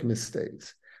all make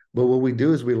mistakes. But what we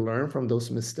do is we learn from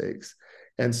those mistakes.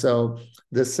 And so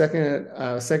the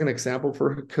second example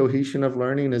for cohesion of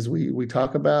learning is we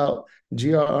talk about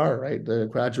GRR, right? The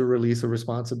gradual release of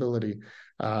responsibility,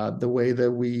 the way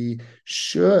that we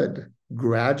should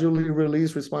gradually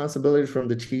release responsibility from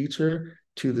the teacher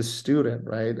to the student,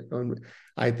 right?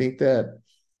 I think that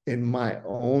in my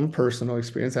own personal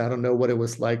experience, I don't know what it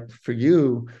was like for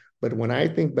you, but when I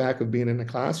think back of being in the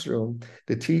classroom,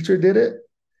 the teacher did it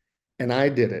and I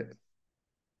did it.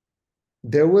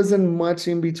 There wasn't much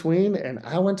in between. And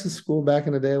I went to school back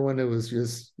in the day when it was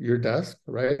just your desk,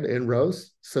 right, in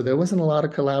rows. So there wasn't a lot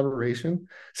of collaboration.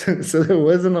 So there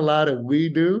wasn't a lot of we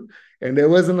do, and there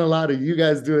wasn't a lot of you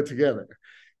guys do it together.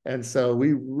 And so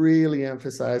we really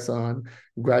emphasize on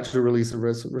gradual release of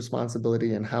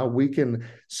responsibility and how we can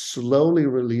slowly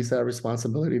release that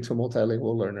responsibility to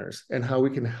multilingual learners and how we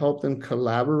can help them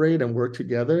collaborate and work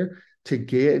together to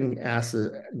gain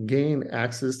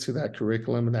access to that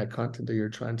curriculum and that content that you're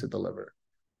trying to deliver.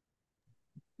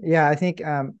 Yeah, I think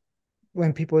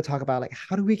when people talk about like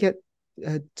how do we get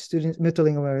students,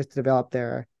 multilingual learners to develop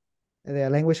their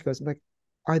language goes like,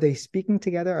 are they speaking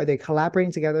together? Are they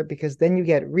collaborating together? Because then you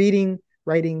get reading,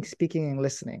 writing, speaking, and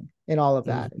listening in all of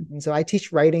that. Mm-hmm. And so I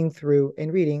teach writing through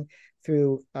and reading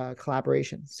through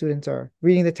collaboration. Students are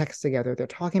reading the text together. They're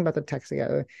talking about the text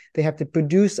together. They have to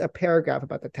produce a paragraph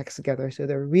about the text together. So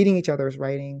they're reading each other's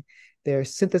writing. They're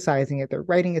synthesizing it. They're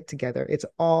writing it together. It's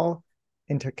all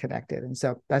interconnected. And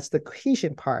so that's the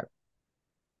cohesion part.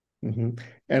 Mm-hmm.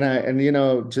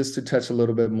 And just to touch a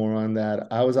little bit more on that,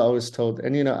 I was always told,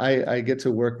 and I get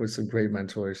to work with some great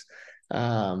mentors.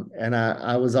 And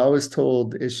I was always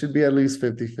told it should be at least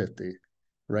 50-50,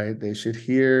 right? They should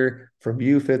hear from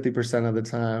you 50% of the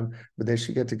time, but they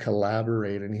should get to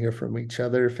collaborate and hear from each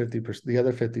other 50%, the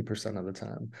other 50% of the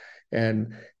time.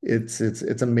 And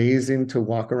it's amazing to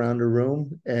walk around a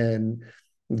room and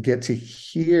get to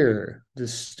hear the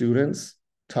students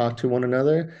talk to one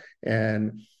another.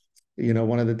 And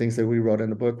one of the things that we wrote in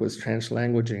the book was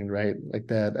translanguaging, right? Like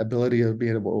that ability of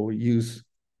being able to use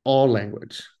all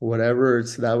language, whatever,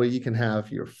 so that way you can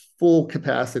have your full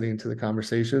capacity into the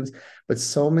conversations. But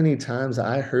so many times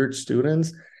I heard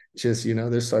students just,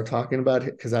 they start talking about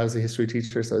it because I was a history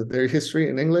teacher. So their history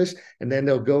in English, and then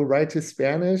they'll go right to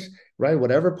Spanish, right?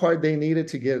 Whatever part they needed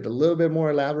to get a little bit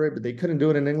more elaborate, but they couldn't do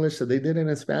it in English. So they did it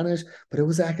in Spanish, but it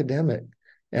was academic.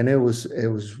 And it was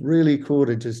really cool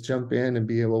to just jump in and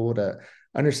be able to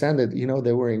understand that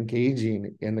they were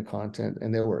engaging in the content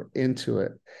and they were into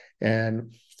it.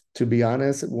 And to be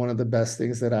honest, one of the best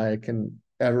things that I can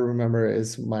ever remember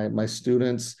is my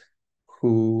students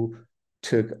who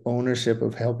took ownership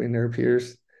of helping their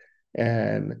peers,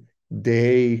 and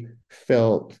they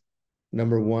felt,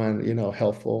 number one,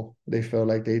 helpful. They felt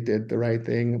like they did the right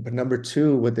thing. But number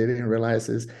two, what they didn't realize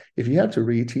is if you have to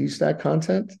reteach that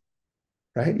content,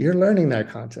 right? You're learning that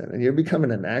content and you're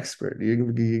becoming an expert.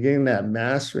 You're getting that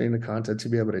mastery in the content to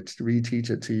be able to reteach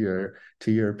it to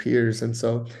your peers. And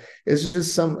so it's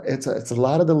just it's a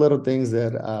lot of the little things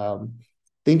that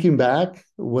thinking back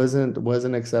wasn't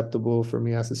acceptable for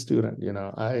me as a student.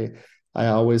 I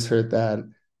always heard that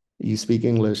you speak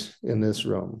English in this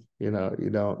room. You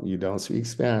don't speak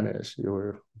Spanish.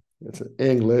 It's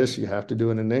English. You have to do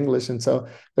it in English. And so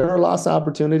there are lots of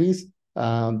opportunities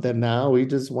that now we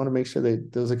just want to make sure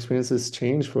that those experiences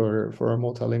change for our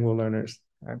multilingual learners.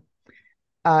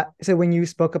 Right. So when you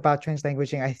spoke about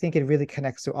translanguaging, I think it really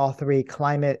connects to all three: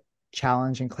 climate,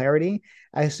 challenge, and clarity.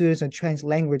 As students are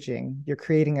translanguaging, you're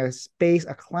creating a space,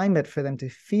 a climate for them to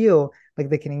feel like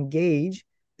they can engage,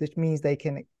 which means they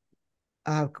can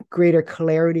greater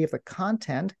clarity of the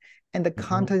content. And the Mm-hmm.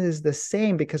 content is the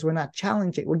same because we're not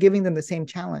challenging. We're giving them the same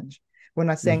challenge. We're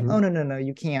not saying, Mm-hmm. oh, no, no, no,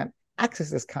 you can't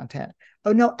access this content.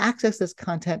 Oh, no, access this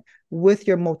content with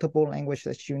your multiple language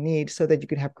that you need so that you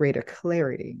can have greater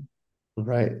clarity.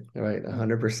 Right, Yeah,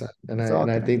 100%. And I it's all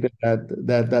and I think connected.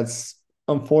 that's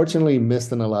unfortunately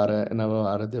missed in a lot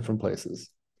of different places.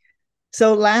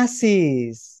 So,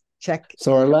 lassies, check.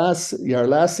 So our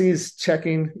last C is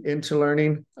checking into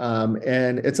learning,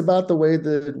 and it's about the way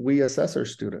that we assess our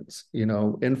students.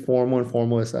 Informal and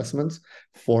formal assessments,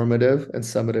 formative and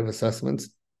summative assessments.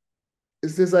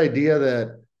 It's this idea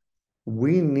that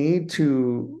we need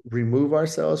to remove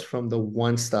ourselves from the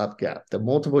one-stop gap. The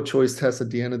multiple choice test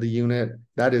at the end of the unit,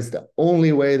 that is the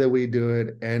only way that we do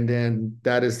it, and then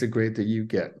that is the grade that you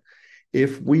get.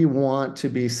 If we want to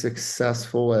be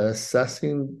successful at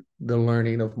assessing the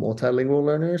learning of multilingual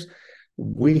learners,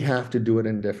 we have to do it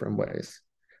in different ways.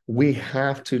 We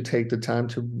have to take the time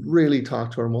to really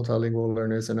talk to our multilingual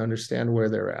learners and understand where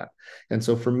they're at. And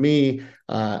so for me,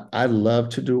 I love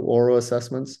to do oral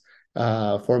assessments.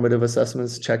 formative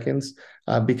assessments, check-ins,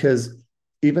 because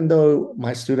even though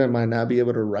my student might not be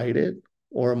able to write it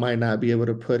or might not be able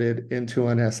to put it into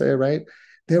an essay, right?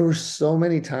 There were so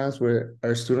many times where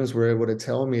our students were able to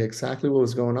tell me exactly what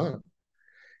was going on.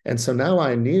 And so now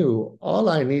I knew all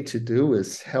I need to do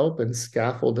is help and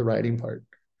scaffold the writing part.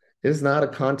 It's not a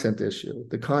content issue.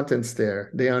 The content's there.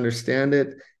 They understand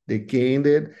it, they gained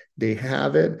it, they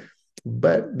have it.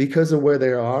 But because of where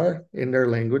they are in their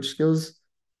language skills,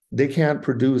 they can't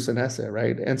produce an essay,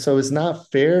 right? And so it's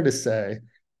not fair to say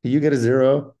you get a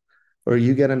zero or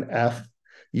you get an F,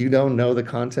 you don't know the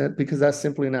content, because that's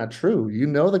simply not true. You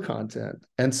know the content.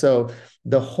 And so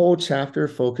the whole chapter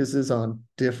focuses on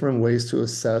different ways to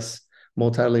assess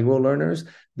multilingual learners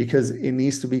because it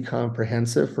needs to be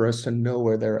comprehensive for us to know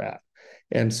where they're at.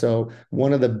 And so,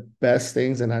 one of the best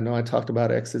things, and I know I talked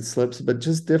about exit slips, but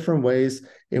just different ways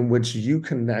in which you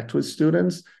connect with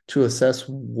students to assess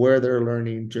where their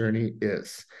learning journey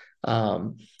is.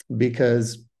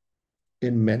 Because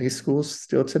in many schools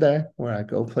still today, where I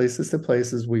go places to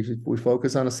places, we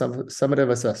focus on a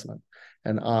summative assessment.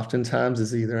 And oftentimes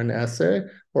it's either an essay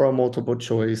or a multiple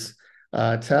choice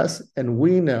test. And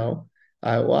we know,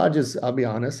 I'll be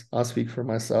honest, I'll speak for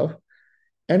myself.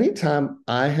 Anytime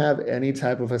I have any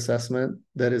type of assessment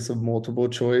that is a multiple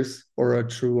choice or a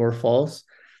true or false,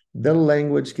 the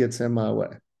language gets in my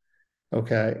way.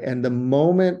 Okay. And the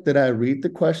moment that I read the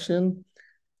question,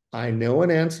 I know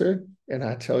an answer. And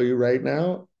I tell you right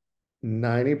now,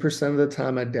 90% of the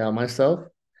time I doubt myself.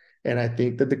 And I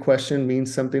think that the question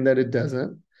means something that it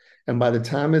doesn't. And by the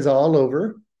time it's all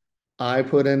over, I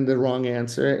put in the wrong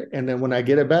answer. And then when I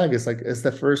get it back, it's like, it's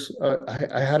the first,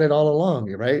 I had it all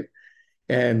along. Right.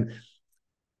 And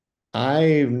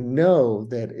I know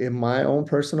that in my own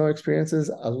personal experiences,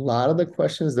 a lot of the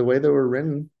questions, the way they were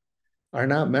written, are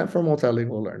not meant for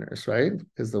multilingual learners, right?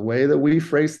 Because the way that we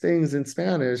phrase things in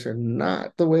Spanish are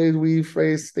not the way we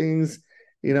phrase things,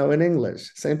 in English.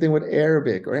 Same thing with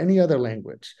Arabic or any other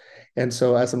language. And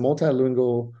so, as a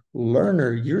multilingual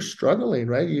learner, you're struggling,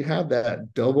 right? You have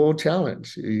that double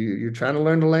challenge. You're trying to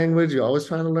learn the language, you're always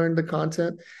trying to learn the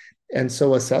content. And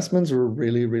so, assessments were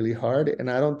really, really hard. And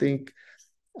I don't think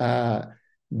uh,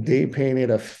 they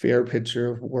painted a fair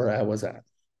picture of where I was at.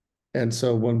 And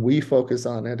so when we focus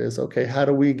on it is, okay, how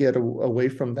do we get away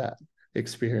from that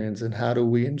experience? And how do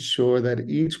we ensure that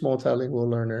each multilingual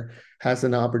learner has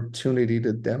an opportunity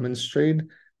to demonstrate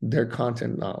their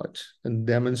content knowledge and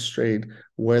demonstrate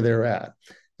where they're at?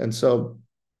 And so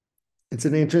it's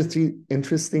an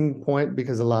interesting point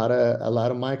because a lot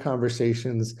of my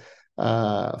conversations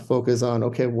focus on,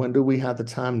 okay, when do we have the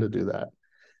time to do that?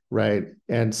 Right.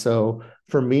 And so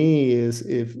for me is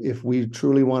if we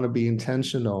truly want to be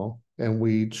intentional and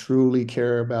we truly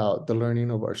care about the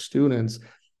learning of our students,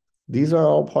 these are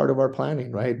all part of our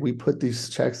planning, right? We put these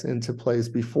checks into place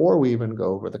before we even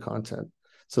go over the content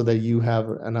so that you have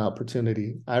an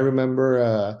opportunity. I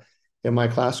remember in my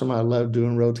classroom, I loved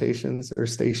doing rotations or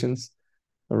stations.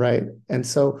 All right. And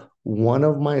so one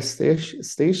of my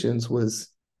stations was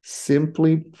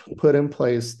simply put in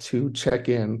place to check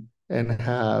in and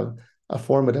have a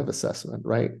formative assessment,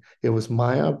 right? It was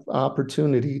my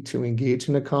opportunity to engage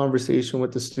in a conversation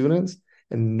with the students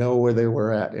and know where they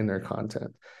were at in their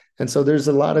content. And so there's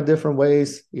a lot of different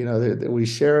ways, that we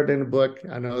share it in the book.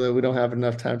 I know that we don't have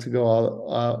enough time to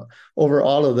go over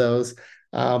all of those,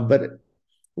 but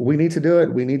we need to do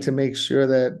it. We need to make sure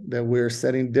that we're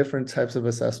setting different types of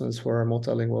assessments for our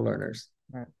multilingual learners.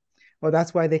 Right. Well,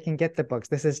 that's why they can get the books.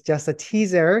 This is just a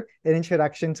teaser, an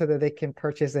introduction, so that they can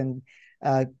purchase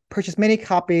many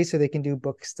copies so they can do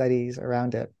book studies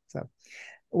around it. So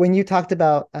when you talked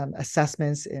about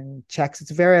assessments and checks,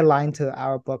 it's very aligned to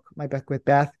my book with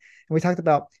Beth. And we talked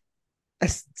about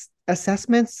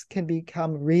assessments can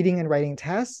become reading and writing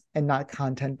tests and not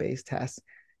content-based tests.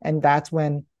 And that's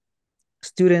when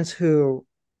students who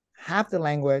have the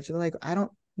language, they're like, I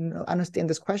don't understand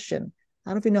this question. I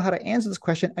don't even know how to answer this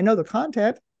question. I know the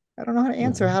content. I don't know how to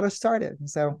answer, how to start it. And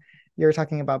so you're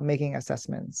talking about making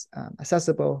assessments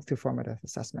accessible through formative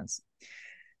assessments.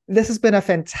 This has been a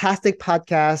fantastic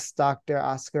podcast, Dr.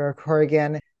 Oscar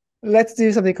Corrigan. Let's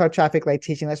do something called traffic light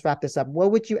teaching. Let's wrap this up.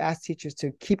 What would you ask teachers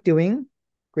to keep doing?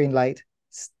 Green light.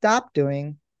 Stop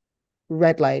doing?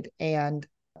 Red light. And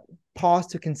pause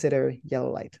to consider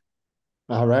yellow light.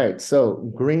 All right. So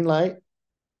green light,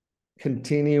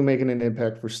 continue making an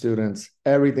impact for students.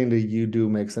 Everything that you do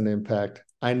makes an impact.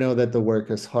 I know that the work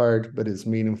is hard, but it's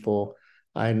meaningful.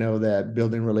 I know that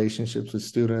building relationships with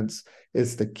students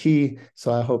is the key.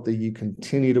 So I hope that you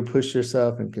continue to push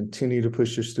yourself and continue to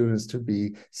push your students to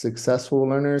be successful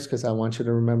learners, because I want you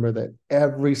to remember that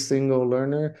every single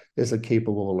learner is a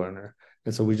capable learner.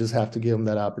 And so we just have to give them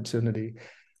that opportunity.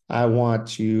 I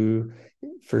want you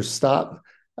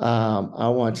I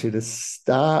want you to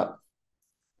stop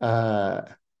uh,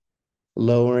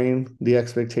 lowering the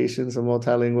expectations of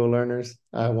multilingual learners.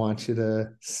 I want you to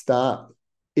stop,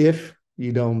 if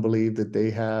you don't believe that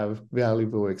they have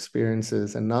valuable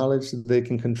experiences and knowledge that they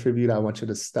can contribute, I want you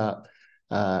to stop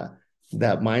uh,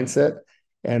 that mindset.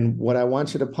 And what I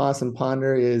want you to pause and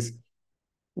ponder is,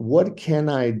 what can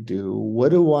I do? What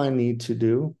do I need to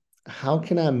do? How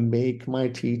can I make my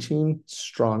teaching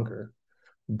stronger?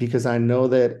 Because I know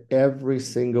that every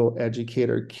single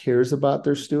educator cares about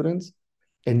their students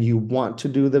and you want to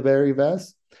do the very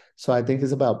best. So I think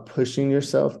it's about pushing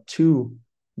yourself to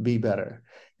be better.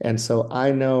 And so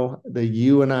I know that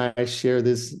you and I share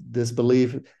this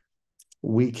belief.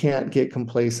 We can't get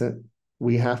complacent.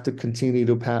 We have to continue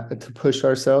to push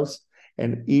ourselves.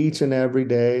 And each and every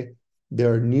day,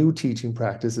 there are new teaching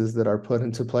practices that are put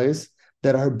into place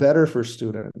that are better for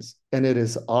students. And it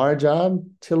is our job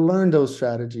to learn those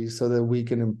strategies so that we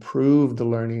can improve the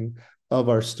learning of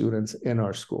our students in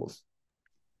our schools.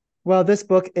 Well, this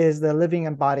book is the living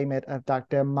embodiment of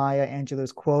Dr. Maya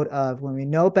Angelou's quote of, when we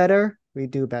know better, we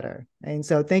do better. And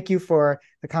so thank you for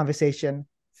the conversation,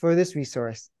 for this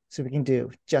resource, so we can do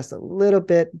just a little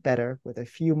bit better with a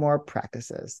few more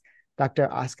practices.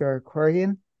 Dr. Oscar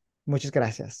Corrigan, muchas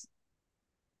gracias.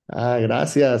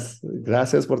 Gracias.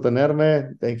 Gracias por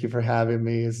tenerme. Thank you for having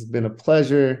me. It's been a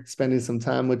pleasure spending some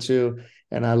time with you.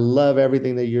 And I love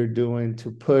everything that you're doing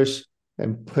to push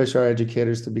our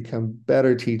educators to become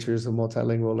better teachers of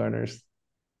multilingual learners.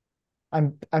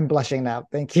 I'm blushing now.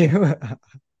 Thank you.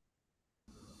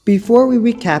 Before we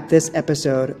recap this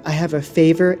episode, I have a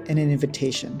favor and an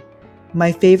invitation.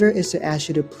 My favor is to ask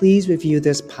you to please review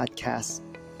this podcast.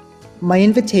 My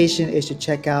invitation is to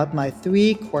check out my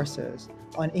 3 courses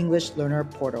on English Learner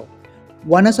Portal.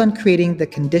 One is on creating the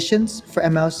conditions for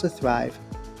MLs to thrive,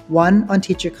 one on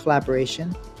teacher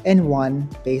collaboration, and one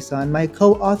based on my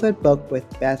co-authored book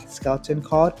with Beth Skelton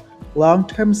called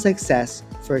Long-Term Success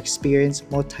for Experienced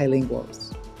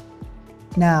Multilinguals.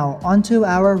 Now, onto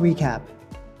our recap.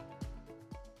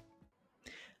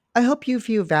 I hope you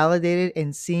feel validated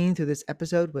and seen through this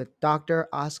episode with Dr.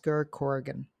 Oscar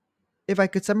Corrigan. If I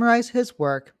could summarize his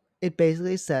work, it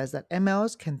basically says that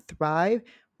MLs can thrive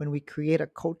when we create a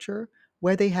culture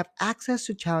where they have access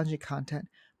to challenging content,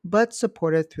 but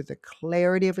supported through the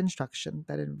clarity of instruction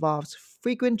that involves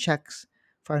frequent checks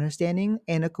for understanding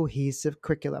and a cohesive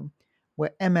curriculum,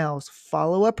 where MLs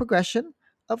follow a progression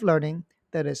of learning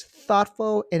that is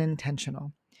thoughtful and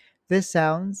intentional. This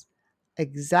sounds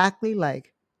exactly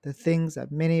like the things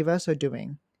that many of us are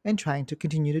doing and trying to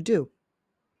continue to do.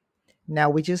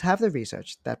 Now we just have the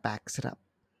research that backs it up.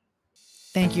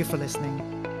 Thank you for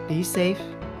listening. Be safe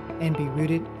and be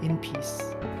rooted in peace.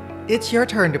 It's your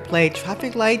turn to play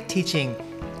traffic light teaching.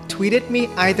 Tweet at me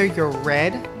either your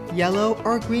red, yellow,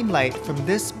 or green light from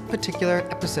this particular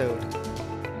episode.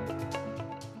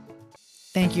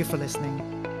 Thank you for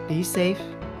listening. Be safe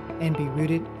and be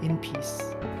rooted in peace.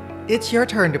 It's your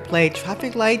turn to play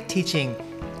traffic light teaching.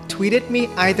 Tweet at me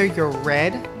either your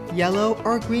red, yellow,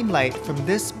 or green light from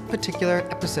this particular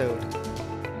episode.